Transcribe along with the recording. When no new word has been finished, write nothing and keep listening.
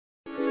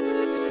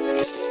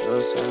know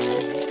what I'm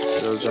saying?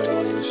 Still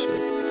drinking and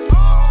shit.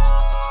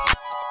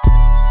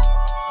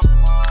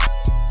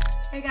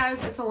 Hey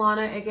guys, it's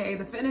Alana, aka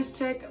The Fitness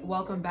Chick.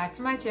 Welcome back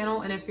to my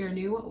channel, and if you're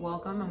new,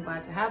 welcome. I'm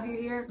glad to have you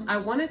here. I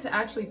wanted to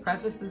actually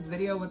preface this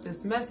video with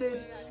this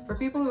message for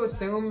people who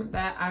assume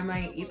that I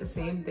might eat the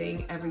same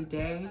thing every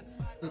day.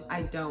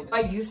 I don't. I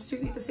used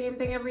to eat the same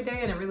thing every day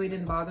and it really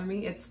didn't bother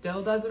me. It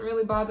still doesn't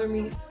really bother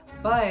me,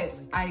 but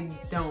I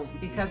don't,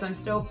 because I'm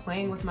still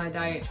playing with my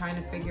diet,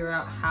 trying to figure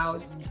out how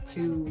to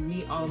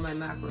meet all of my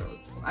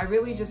macros. I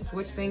really just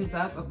switch things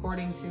up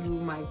according to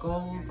my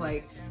goals.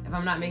 Like if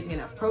I'm not making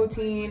enough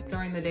protein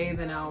during the day,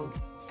 then I'll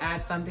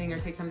add something or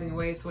take something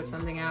away, switch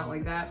something out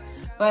like that.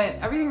 But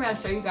everything that I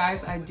show you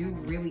guys, I do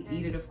really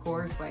eat it, of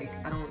course. Like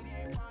I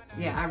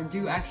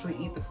do actually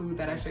eat the food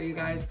that I show you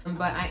guys,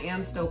 but I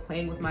am still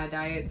playing with my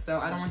diet. So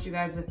I don't want you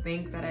guys to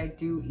think that I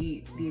do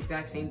eat the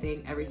exact same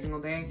thing every single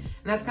day.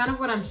 And that's kind of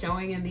what I'm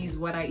showing in these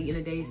What I Eat in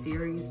a Day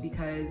series,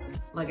 because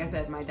like I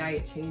said, my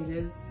diet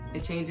changes.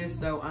 It changes.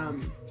 So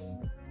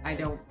I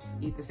don't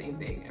eat the same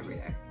thing every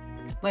day.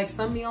 Like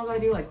some meals I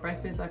do, like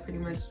breakfast, I pretty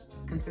much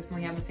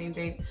consistently have the same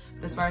thing.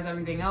 But as far as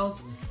everything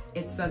else,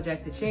 it's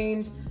subject to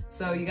change.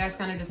 So you guys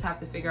kind of just have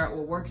to figure out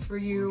what works for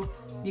you.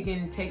 You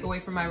can take away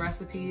from my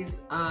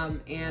recipes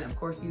and of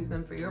course use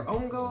them for your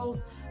own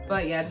goals.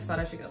 But yeah, I just thought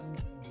I should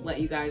let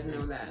you guys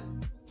know that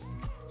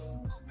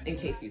in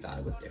case you thought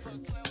it was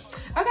different.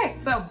 Okay,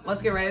 so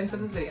let's get right into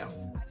this video.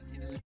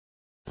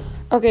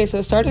 Okay,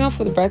 so starting off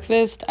with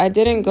breakfast, I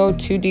didn't go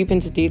too deep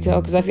into detail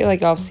because I feel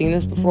like y'all have seen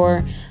this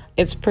before.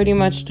 It's pretty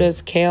much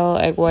just kale,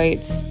 egg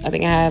whites. I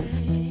think I have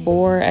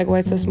 4 egg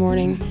whites this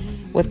morning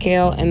with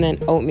kale, and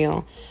then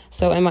oatmeal.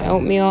 So in my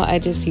oatmeal, I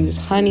just use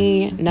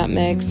honey,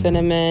 nutmeg,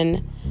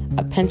 cinnamon,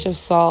 a pinch of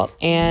salt,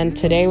 and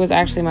today was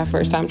actually my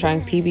first time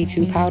trying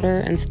PB2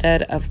 powder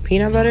instead of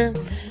peanut butter.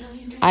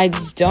 I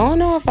don't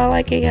know if I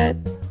like it yet.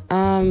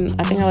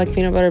 I think I like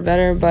peanut butter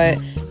better, but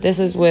this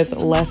is with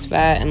less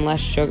fat and less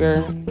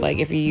sugar, like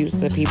if you use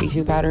the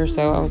PB2 powder.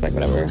 So I was like,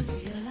 whatever,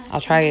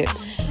 I'll try it.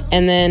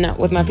 And then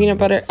with my peanut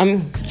butter,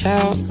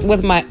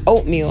 with my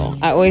oatmeal,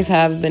 I always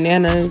have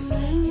bananas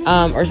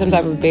or some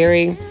type of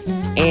berry,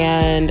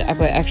 and I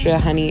put extra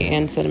honey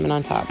and cinnamon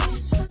on top.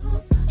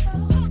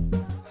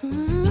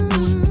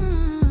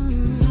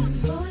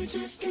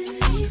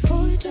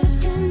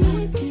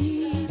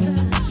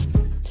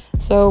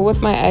 So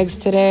with my eggs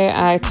today,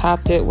 I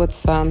topped it with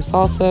some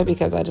salsa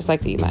because I just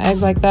like to eat my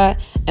eggs like that.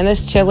 And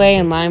this chile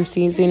and lime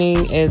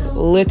seasoning is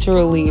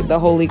literally the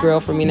holy grail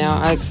for me now.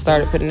 I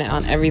started putting it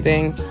on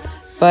everything.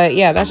 But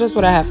yeah, that's just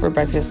what I have for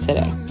breakfast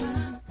today.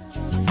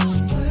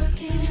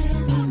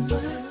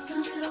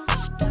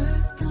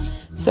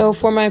 So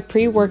for my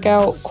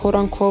pre-workout,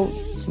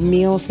 quote-unquote,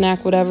 meal,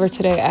 snack, whatever,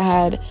 today I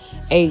had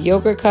a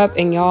yogurt cup.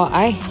 And y'all,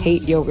 I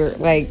hate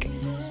yogurt. Like,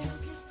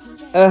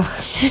 ugh.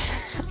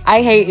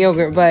 I hate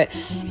yogurt, but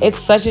it's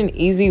such an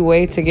easy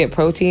way to get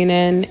protein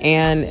in,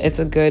 and it's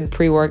a good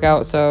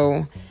pre-workout,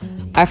 so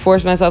I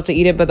force myself to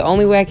eat it. But the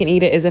only way I can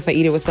eat it is if I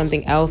eat it with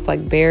something else,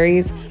 like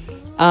berries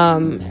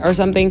or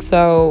something.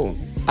 So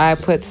I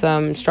put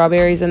some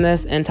strawberries in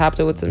this and topped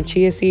it with some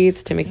chia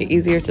seeds to make it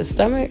easier to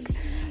stomach.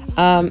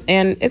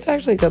 And it's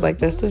actually good like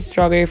this. This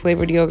strawberry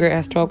flavored yogurt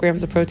has 12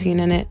 grams of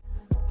protein in it.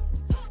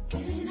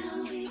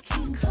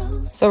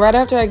 So right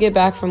after I get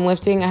back from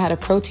lifting, I had a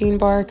protein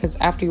bar, because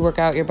after you work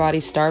out, your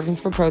body's starving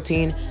for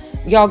protein.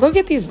 Y'all, go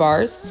get these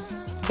bars.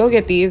 Go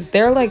get these.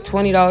 They're like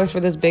 $20 for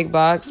this big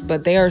box,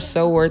 but they are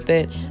so worth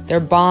it. They're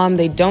bomb.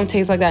 They don't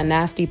taste like that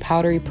nasty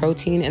powdery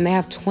protein, and they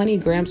have 20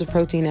 grams of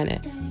protein in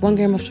it. 1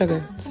 gram of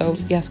sugar. So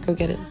yes, go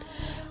get it.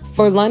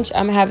 For lunch,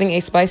 I'm having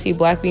a spicy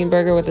black bean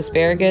burger with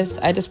asparagus.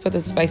 I just put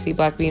the spicy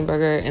black bean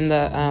burger in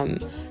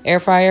the air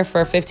fryer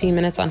for 15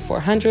 minutes on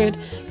 400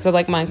 because I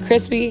like mine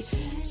crispy.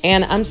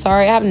 And I'm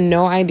sorry, I have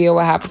no idea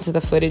what happened to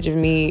the footage of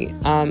me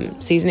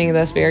seasoning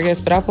the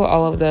asparagus, but I'll put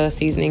all of the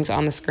seasonings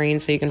on the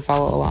screen so you can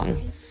follow along.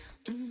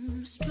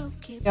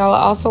 Y'all, I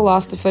also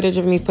lost the footage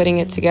of me putting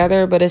it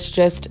together, but it's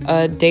just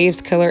a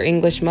Dave's Killer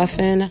English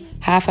muffin,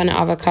 half an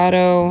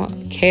avocado,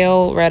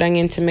 kale, red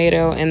onion,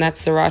 tomato, and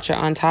that's sriracha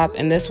on top.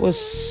 And this was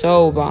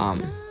so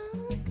bomb.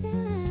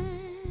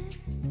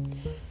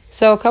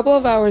 So a couple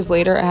of hours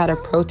later, I had a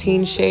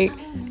protein shake.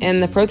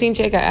 And the protein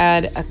shake, I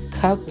add a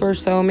cup or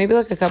so, maybe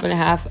like a cup and a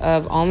half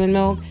of almond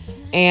milk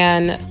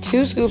and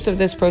 2 scoops of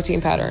this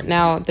protein powder.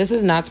 Now, this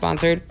is not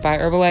sponsored by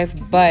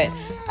Herbalife, but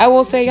I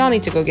will say y'all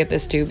need to go get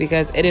this too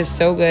because it is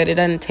so good. It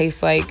doesn't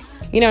taste like,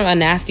 you know, a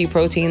nasty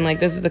protein. Like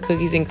this is the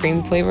cookies and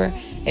cream flavor.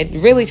 It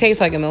really tastes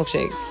like a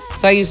milkshake.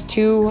 So I used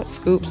 2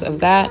 scoops of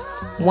that,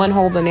 1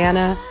 whole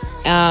banana.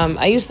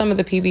 I used some of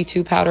the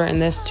PB2 powder in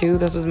this too.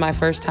 This was my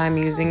first time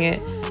using it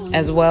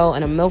as well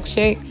in a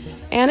milkshake.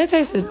 And it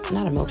tasted,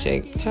 not a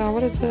milkshake, child,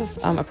 what is this?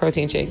 A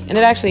protein shake. And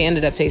it actually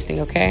ended up tasting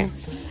okay.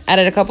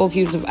 Added a couple of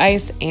cubes of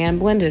ice and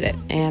blended it.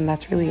 And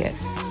that's really it.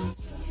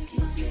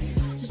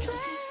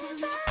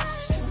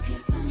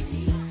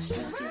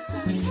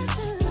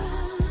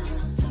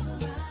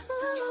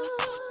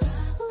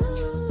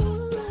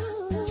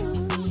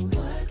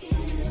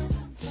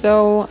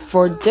 So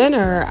for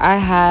dinner, I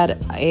had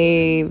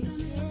a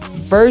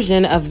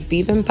version of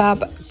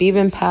bibimbap.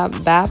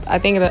 I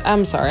think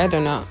I'm sorry, I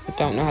don't know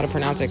how to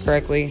pronounce it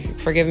correctly.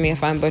 Forgive me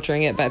if I'm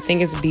butchering it, but I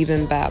think it's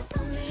bibimbap.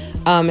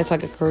 It's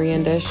like a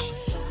Korean dish,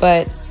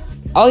 but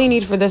all you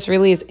need for this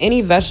really is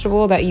any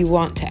vegetable that you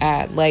want to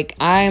add. Like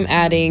I'm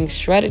adding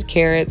shredded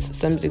carrots,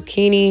 some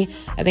zucchini.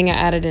 I think I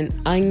added an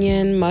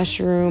onion,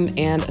 mushroom,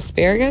 and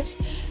asparagus.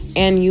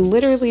 And you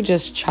literally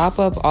just chop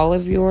up all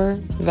of your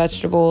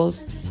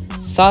vegetables,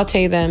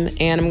 saute them,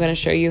 and I'm going to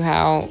show you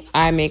how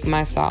I make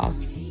my sauce.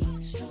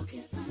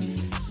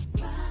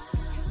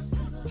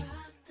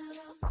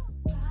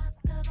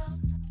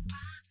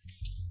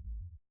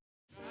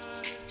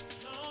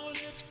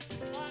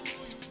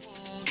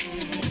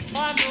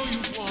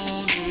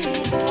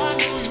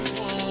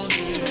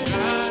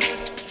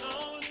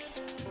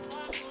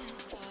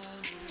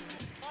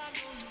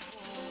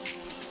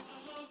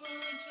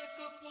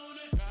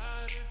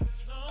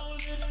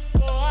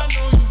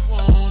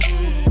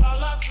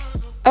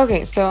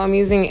 Okay, so I'm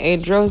using a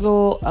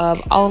drizzle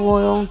of olive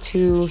oil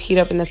to heat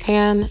up in the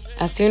pan.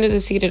 As soon as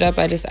it's heated up,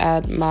 I just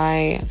add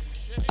my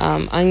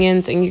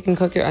onions, and you can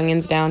cook your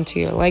onions down to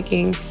your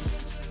liking.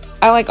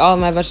 I like all of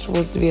my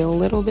vegetables to be a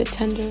little bit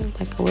tender,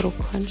 like a little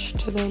crunch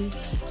to them.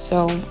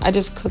 So I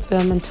just cook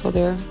them until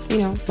they're,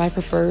 my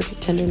preferred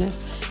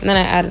tenderness. And then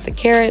I added the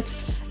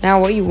carrots. Now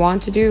what you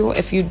want to do,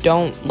 if you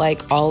don't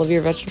like all of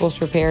your vegetables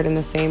prepared in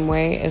the same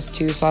way, is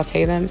to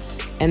saute them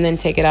and then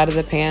take it out of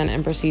the pan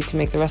and proceed to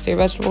make the rest of your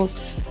vegetables.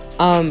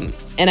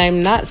 And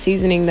I'm not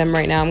seasoning them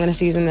right now. I'm going to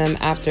season them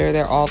after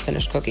they're all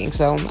finished cooking.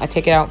 So I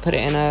take it out, put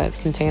it in a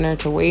container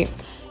to wait,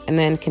 and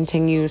then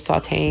continue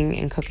sauteing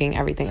and cooking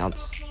everything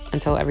else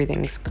until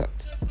everything's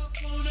cooked.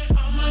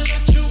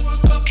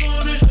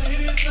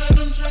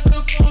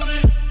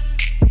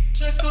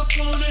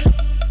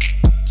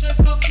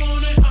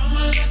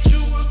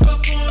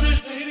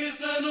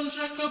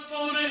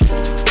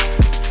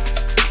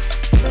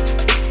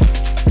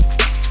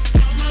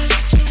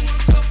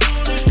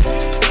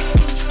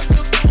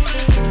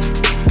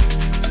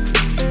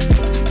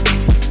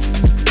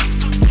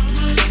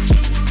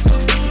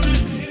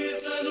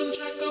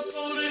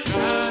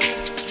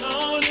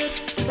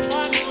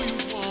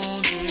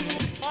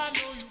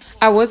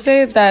 I would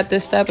say that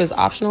this step is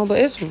optional, but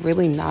it's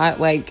really not.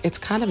 Like, it's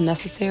kind of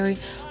necessary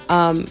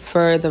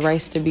for the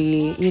rice to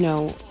be,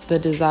 the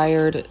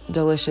desired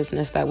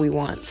deliciousness that we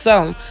want.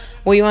 So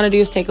what you want to do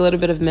is take a little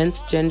bit of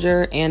minced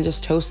ginger and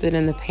just toast it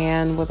in the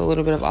pan with a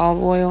little bit of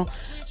olive oil.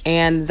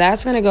 And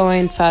that's going to go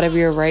inside of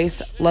your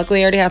rice. Luckily,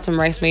 I already had some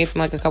rice made from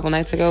like a couple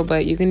nights ago,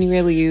 but you can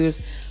really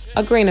use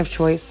a grain of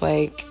choice,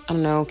 like, I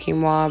don't know,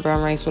 quinoa,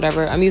 brown rice,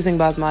 whatever. I'm using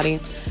basmati.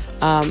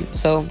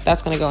 So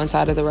that's going to go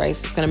inside of the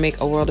rice. It's going to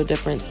make a world of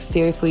difference.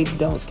 Seriously,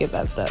 don't skip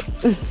that step.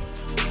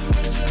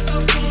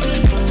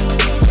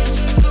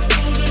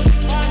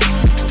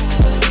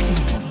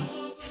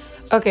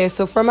 Okay,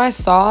 so for my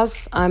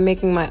sauce, I'm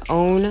making my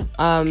own.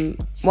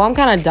 Well, I'm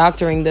kind of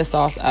doctoring this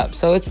sauce up.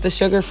 So it's the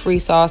sugar-free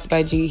sauce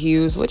by G.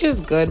 Hughes, which is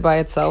good by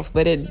itself,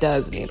 but it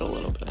does need a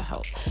little bit of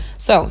help.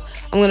 So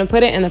I'm going to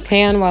put it in the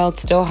pan while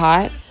it's still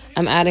hot.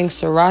 I'm adding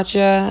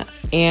sriracha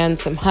and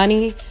some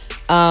honey,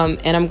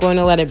 and I'm going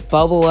to let it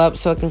bubble up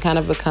so it can kind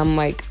of become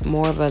like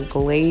more of a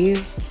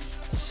glaze.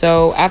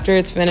 So after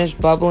it's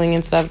finished bubbling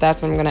and stuff,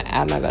 that's when I'm going to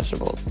add my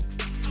vegetables.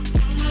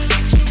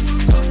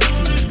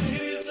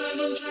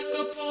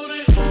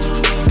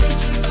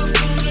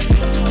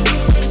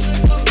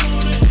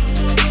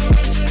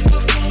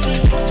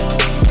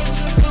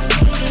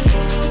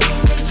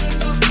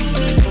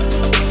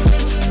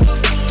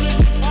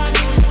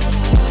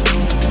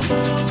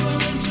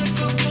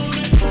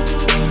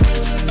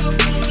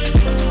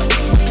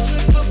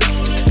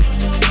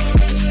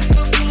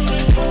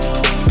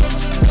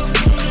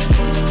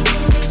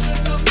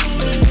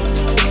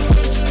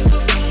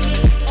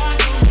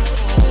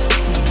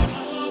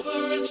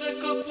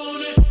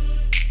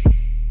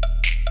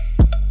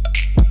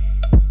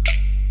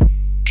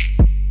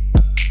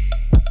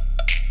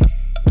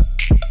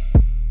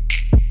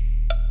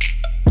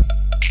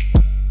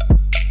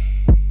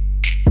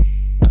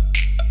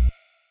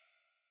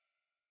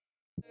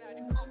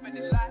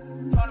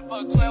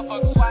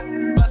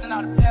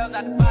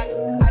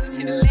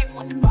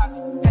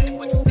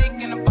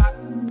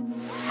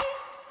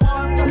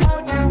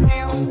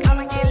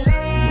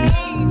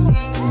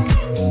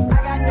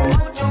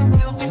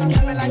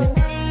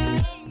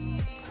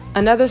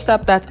 Another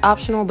step that's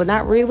optional, but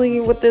not really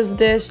with this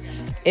dish,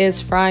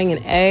 is frying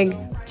an egg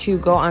to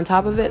go on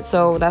top of it.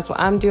 So that's what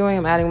I'm doing.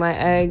 I'm adding my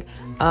egg.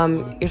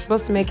 You're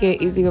supposed to make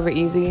it easy over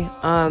easy.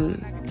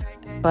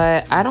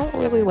 But I don't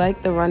really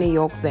like the runny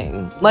yolk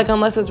thing. Like,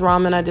 unless it's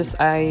ramen,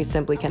 I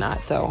simply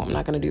cannot. So I'm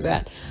not going to do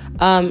that.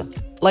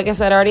 Like I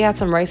said, I already had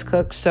some rice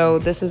cooked. So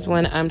this is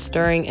when I'm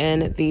stirring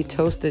in the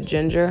toasted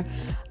ginger.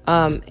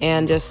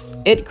 And just,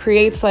 it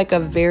creates like a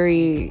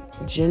very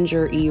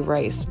ginger-y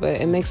rice, but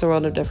it makes a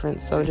world of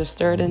difference. So just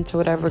stir it into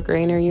whatever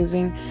grain you're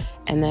using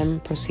and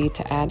then proceed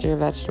to add your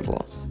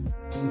vegetables.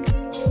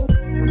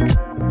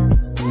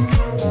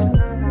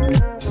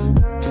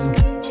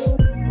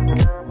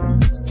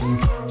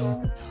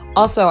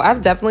 Also,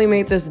 I've definitely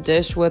made this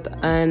dish with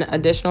an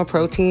additional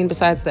protein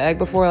besides the egg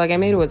before. Like I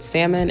made it with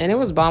salmon and it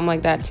was bomb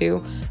like that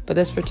too. But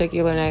this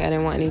particular night, I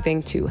didn't want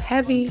anything too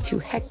heavy, too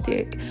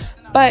hectic.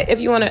 But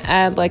if you want to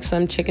add like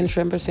some chicken,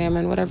 shrimp, or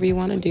salmon, whatever you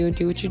want to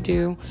do what you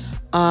do.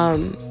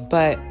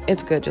 But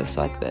it's good just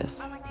like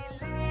this.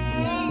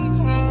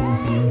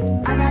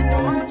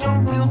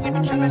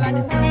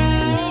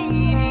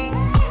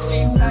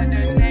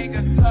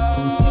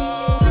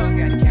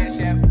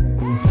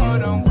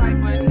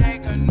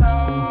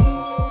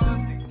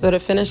 So to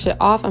finish it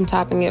off, I'm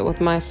topping it with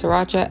my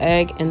sriracha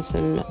egg and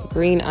some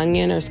green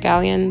onion or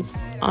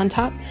scallions on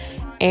top.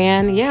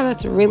 And yeah,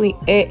 that's really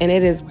it. And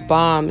it is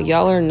bomb.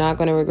 Y'all are not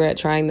going to regret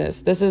trying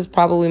this. This is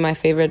probably my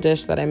favorite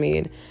dish that I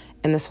made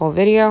in this whole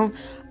video.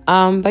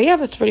 But yeah,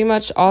 that's pretty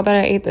much all that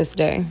I ate this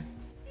day.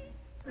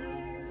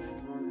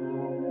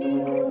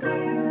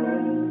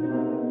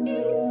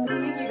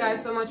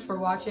 So much for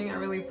watching. I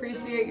really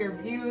appreciate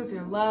your views,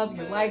 your love,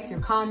 your likes,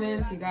 your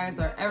comments. You guys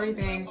are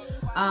everything.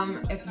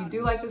 If you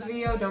do like this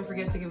video, don't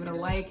forget to give it a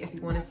like. If you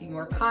want to see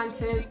more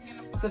content,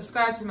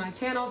 subscribe to my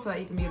channel so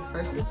that you can be the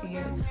first to see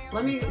it.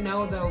 Let me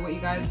know though what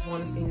you guys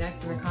want to see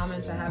next in the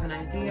comments. I have an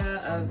idea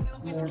of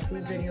more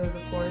food videos,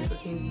 of course,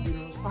 that seems to be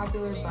the most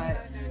popular,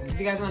 but if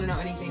you guys want to know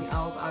anything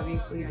else,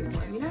 obviously just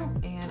let me know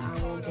and I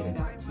will get it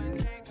out to you.